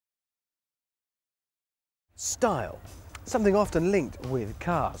Style. Something often linked with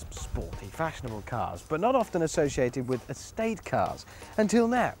cars, sporty, fashionable cars, but not often associated with estate cars. Until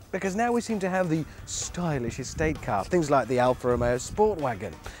now, because now we seem to have the stylish estate cars, things like the Alfa Romeo Sport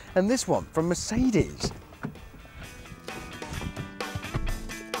Wagon, and this one from Mercedes.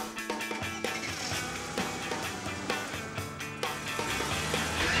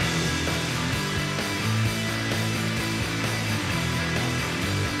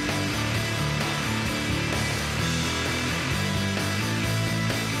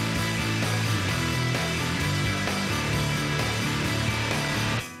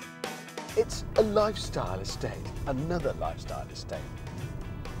 It's a lifestyle estate, another lifestyle estate.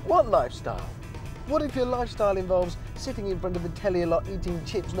 What lifestyle? What if your lifestyle involves sitting in front of the telly a lot, eating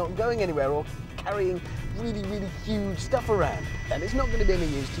chips, not going anywhere, or carrying really, really huge stuff around? Then it's not going to be any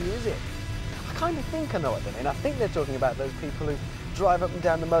use to you, is it? I kind of think I know what they mean. I think they're talking about those people who drive up and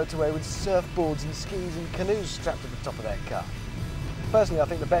down the motorway with surfboards and skis and canoes strapped to the top of their car. Personally, I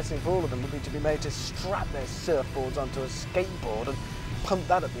think the best thing for all of them would be to be made to strap their surfboards onto a skateboard and pump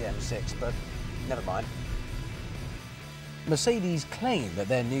that up the M6, but never mind. Mercedes claim that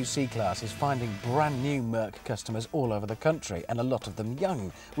their new C-Class is finding brand new Merc customers all over the country, and a lot of them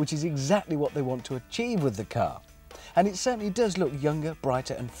young, which is exactly what they want to achieve with the car. And it certainly does look younger,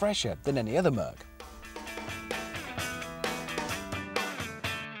 brighter and fresher than any other Merc.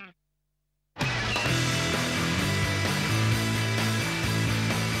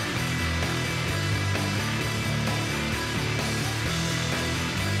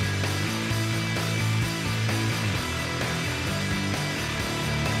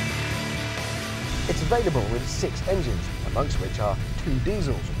 It's available with 6 engines, amongst which are 2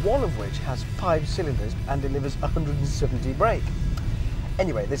 diesels, one of which has 5 cylinders and delivers 170 brake.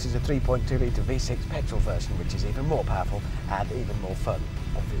 Anyway, this is a 3.2 litre V6 petrol version, which is even more powerful and even more fun,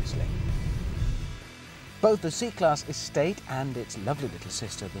 obviously. Both the C-Class Estate and its lovely little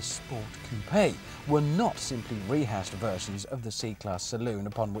sister, the Sport Coupe, were not simply rehashed versions of the C-Class Saloon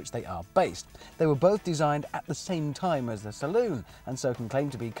upon which they are based. They were both designed at the same time as the Saloon, and so can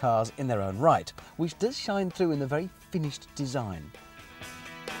claim to be cars in their own right, which does shine through in the very finished design.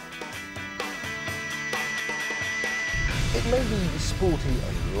 It may be sporty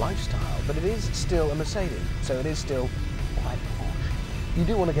and lifestyle, but it is still a Mercedes, so it is still quite posh. You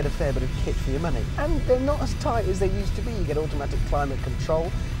do want to get a fair bit of kit for your money, and they're not as tight as they used to be. You get automatic climate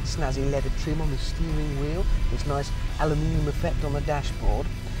control, snazzy leather trim on the steering wheel, this nice aluminium effect on the dashboard.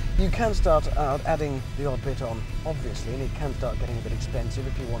 You can start out adding the odd bit on, obviously, and it can start getting a bit expensive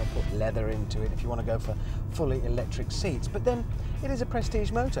if you want to put leather into it, if you want to go for fully electric seats. But then, it is a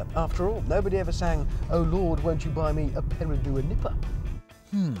prestige motor. After all, nobody ever sang, "Oh Lord, won't you buy me a Peridua nipper?"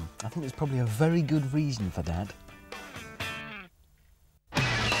 I think there's probably a very good reason for that.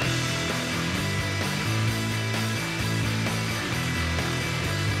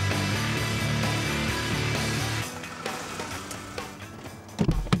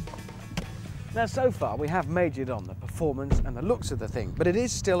 Now, so far we have majored on the performance and the looks of the thing, but it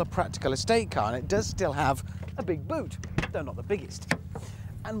is still a practical estate car, and it does still have a big boot, though not the biggest.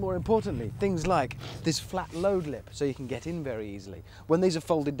 And more importantly, things like this flat load lip, so you can get in very easily. When these are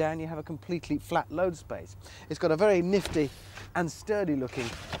folded down, you have a completely flat load space. It's got a very nifty and sturdy looking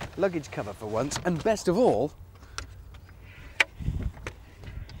luggage cover for once, and best of all,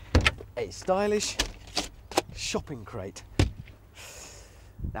 a stylish shopping crate.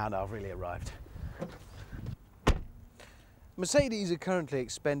 Now I've really arrived. Mercedes are currently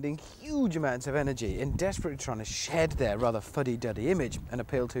expending huge amounts of energy in desperately trying to shed their rather fuddy-duddy image and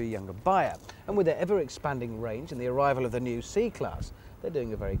appeal to a younger buyer. And with their ever-expanding range and the arrival of the new C-Class, they're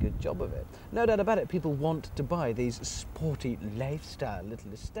doing a very good job of it. No doubt about it, people want to buy these sporty lifestyle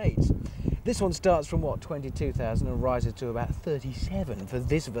little estates. This one starts from, what, 22,000 and rises to about 37 for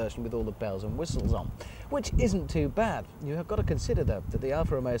this version with all the bells and whistles on, which isn't too bad. You have got to consider, though, that the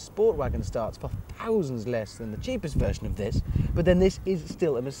Alfa Romeo Sport Wagon starts for thousands less than the cheapest version of this, but then this is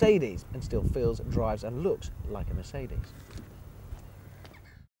still a Mercedes and still feels, drives and looks like a Mercedes.